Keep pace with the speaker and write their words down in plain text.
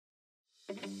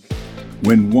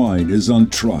When wine is on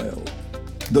trial,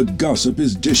 the gossip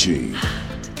is dishy.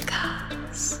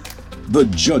 The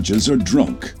judges are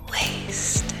drunk.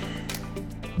 Wasted.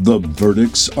 The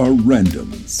verdicts are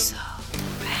random. So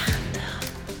random.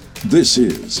 This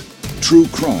is True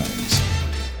Crimes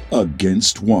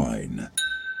Against Wine.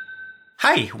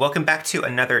 Hi, welcome back to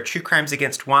another True Crimes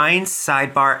Against Wine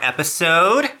sidebar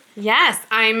episode. Yes,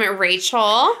 I'm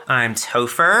Rachel. I'm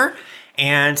Topher,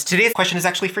 and today's question is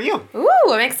actually for you. Ooh,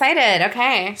 I'm excited.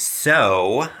 Okay.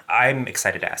 So, I'm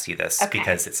excited to ask you this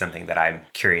because it's something that I'm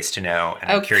curious to know,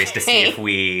 and I'm curious to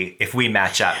see if we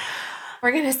match up.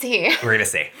 We're going to see. We're going to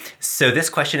see. So, this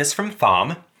question is from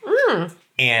Thom,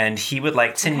 and he would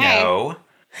like to know,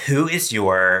 who is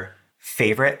your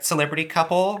favorite celebrity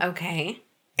couple? Okay.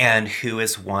 And who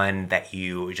is one that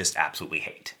you just absolutely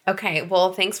hate? Okay,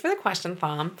 well, thanks for the question,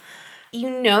 Thom. You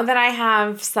know that I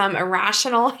have some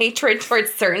irrational hatred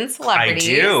towards certain celebrities.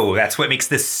 I do. That's what makes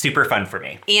this super fun for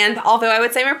me. And although I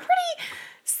would say I'm a pretty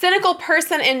cynical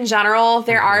person in general,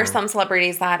 there are some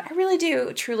celebrities that I really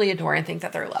do truly adore and think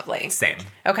that they're lovely. Same.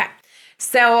 Okay.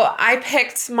 So I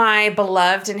picked my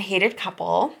beloved and hated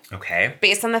couple. Okay.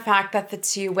 Based on the fact that the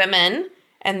two women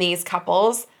in these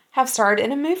couples have starred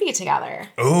in a movie together.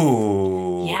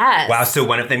 Ooh. Yes. Wow, so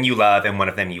one of them you love and one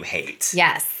of them you hate.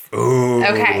 Yes. Ooh.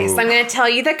 Okay, so I'm going to tell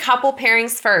you the couple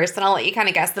pairings first, and I'll let you kind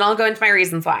of guess. Then I'll go into my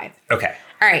reasons why. Okay.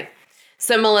 All right.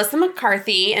 So Melissa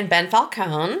McCarthy and Ben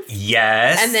Falcone.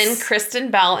 Yes. And then Kristen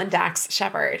Bell and Dax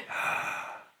Shepard.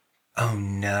 Oh,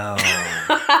 no.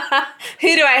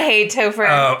 Who do I hate, Topher?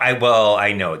 Oh,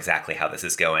 I know exactly how this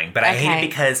is going, but I hate Okay. it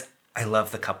because I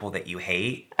love the couple that you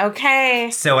hate. Okay.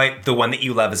 So the one that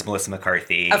you love is Melissa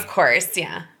McCarthy. Of course,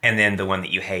 yeah. And then the one that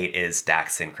you hate is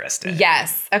Dax and Kristen.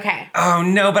 Yes. Okay. Oh,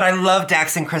 no, but I love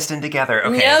Dax and Kristen together.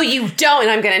 Okay. No, you don't,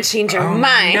 and I'm going to change your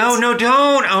mind. No,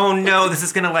 don't. Oh, no, this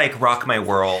is going to, rock my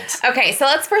world. Okay, so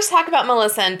let's first talk about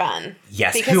Melissa and Ben.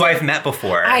 Yes, Because who I've met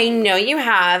before. I know you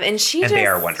have, and they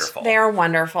are wonderful. They are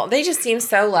wonderful. They just seem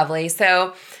so lovely.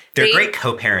 So They're great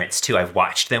co-parents, too. I've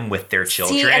watched them with their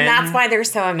children. See, and that's why they're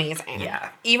so amazing. Yeah.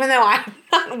 Even though I've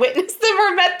not witnessed them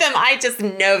or met them, I just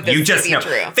know this to be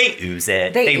true. They ooze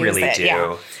it. They ooze really it, do.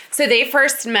 Yeah. So they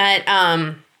first met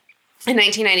in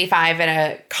 1995 at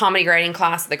a comedy writing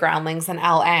class at the Groundlings in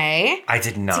L.A. I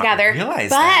did not realize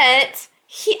but that.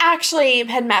 He actually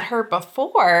had met her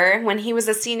before when he was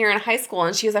a senior in high school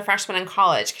and she was a freshman in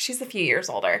college because she's a few years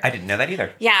older. I didn't know that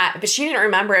either. Yeah, but she didn't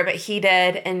remember it, but he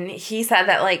did. And he said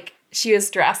that, she was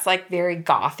dressed, very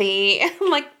gothy,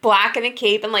 black in a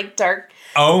cape and, dark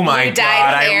Oh, my blue God.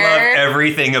 dyed hair. I love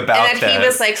everything about and that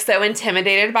this. he was, so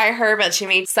intimidated by her, but she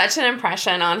made such an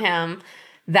impression on him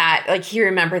that, he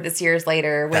remembered this years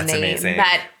later when That's they amazing.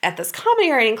 met at this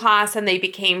comedy writing class and they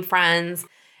became friends.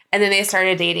 And then they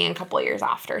started dating a couple of years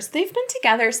after. So they've been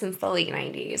together since the late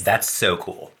 90s. That's so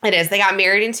cool. It is. They got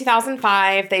married in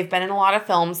 2005. They've been in a lot of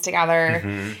films together.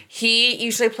 Mm-hmm. He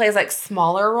usually plays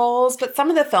smaller roles, but some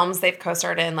of the films they've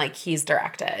co-starred in, he's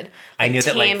directed. I knew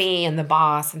that Tammy and The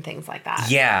Boss and things like that.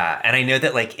 Yeah, and I know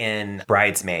that in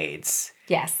Bridesmaids,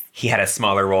 Yes. he had a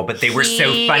smaller role, but they were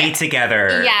so funny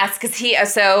together. Yes,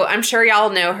 because so I'm sure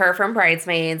y'all know her from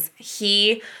Bridesmaids.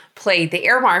 He played the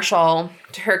air marshal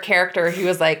to her character who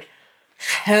was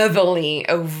heavily,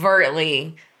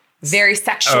 overtly, very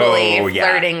sexually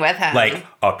flirting with him. Like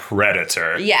a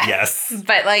predator. Yes. Yes.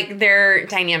 But their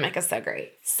dynamic is so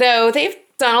great. So they've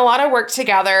done a lot of work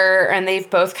together and they've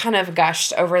both kind of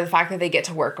gushed over the fact that they get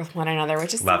to work with one another,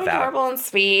 which is so adorable and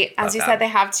sweet. As you said, they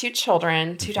have two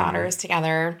children, two daughters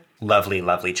together. Lovely,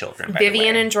 lovely children, by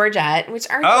Vivian the way. and Georgette, which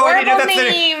are I know adorable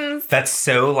that's names. That's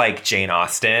so Jane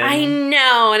Austen. I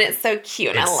know, and it's so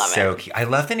cute, and I love It's so it. cute. I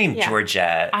love the name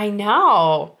Georgette. I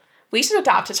know. We should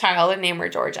adopt a child and name her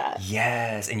Georgette.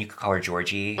 Yes, and you could call her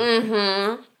Georgie.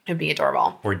 Mm-hmm. It'd be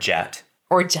adorable. Or Jet.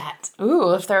 Or Jet.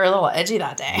 Ooh, if they're a little edgy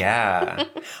that day. Yeah.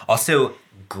 Also,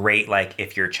 great,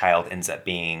 if your child ends up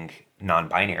being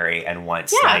non-binary and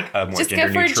wants, a more just go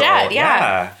gender for neutral. Jet,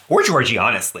 yeah. Or Georgie,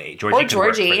 honestly. Georgie Or can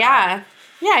work Georgie, for yeah. that.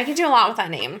 Yeah, I can do a lot with that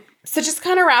name. So just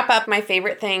kind of wrap up, my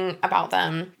favorite thing about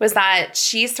them was that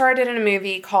she started in a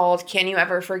movie called Can You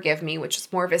Ever Forgive Me, which is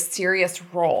more of a serious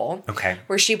role. Okay.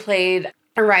 Where she played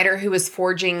a writer who was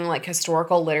forging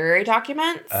historical literary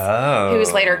documents. Oh. Who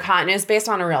was later caught, and it was based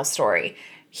on a real story.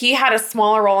 He had a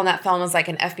smaller role in that film as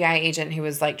an FBI agent who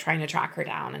was trying to track her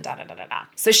down and da-da-da-da-da.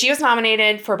 So she was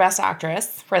nominated for Best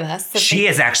Actress for this. So she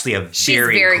is actually a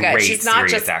very good. great She's not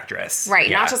serious just actress. Right,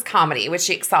 Yeah. not just comedy, which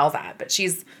she excels at, but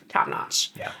she's top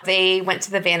notch. Yeah. They went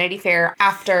to the Vanity Fair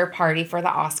after party for the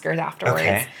Oscars afterwards.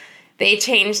 Okay. They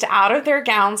changed out of their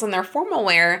gowns and their formal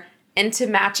wear into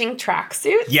matching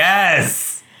tracksuits.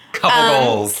 Yes. Couple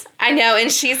goals. I know.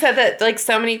 And she said that like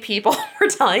so many people were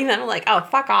telling them like, oh,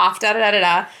 fuck off, da da da da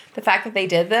da. The fact that they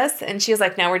did this. And she was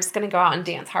like, no, we're just going to go out and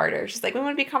dance harder. She's like, we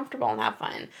want to be comfortable and have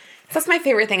fun. So that's my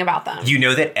favorite thing about them. You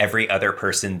know that every other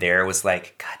person there was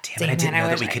like, God damn it, I didn't know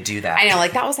that we could do that. I know,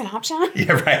 like that was an option.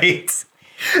 Yeah, right?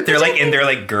 They're like in their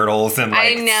like girdles and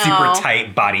like I know. super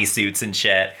tight bodysuits and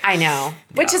shit. I know.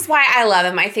 Which is why I love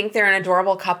them. I think they're an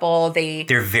adorable couple.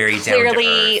 They're very clearly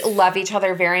down to earth. love each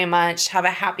other very much, have a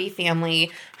happy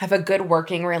family, have a good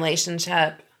working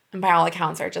relationship, and by all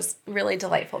accounts are just really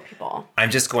delightful people. I'm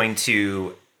just going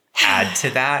to add to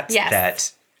that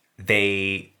Yes.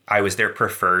 that I was their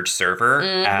preferred server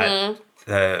at your one of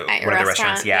the restaurant,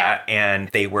 restaurants. Yeah. And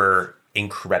they were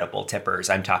incredible tippers.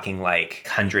 I'm talking like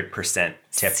 100%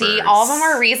 tippers. See, all of them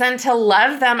are a reason to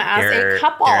love them as a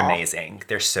couple. They're amazing.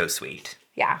 They're so sweet.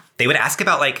 Yeah. They would ask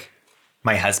about like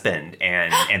my husband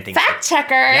and things like Fact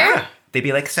checker. Yeah. They'd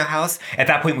be like, so how's, at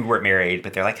that point we weren't married,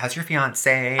 but they're like, how's your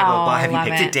fiance? Blah, blah, blah. Have you love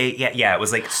picked it. a date yet? Yeah, it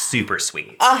was like super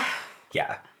sweet.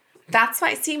 Yeah. That's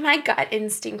why, see, my gut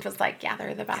instinct was like, yeah,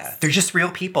 they're the best. They're just real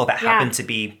people that happen to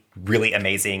be really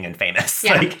amazing and famous.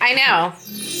 Yeah, Like, I know.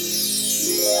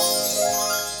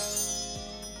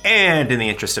 and in the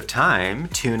interest of time,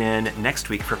 tune in next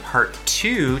week for part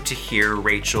 2 to hear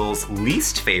Rachel's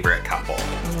least favorite couple.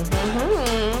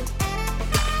 Mm-hmm.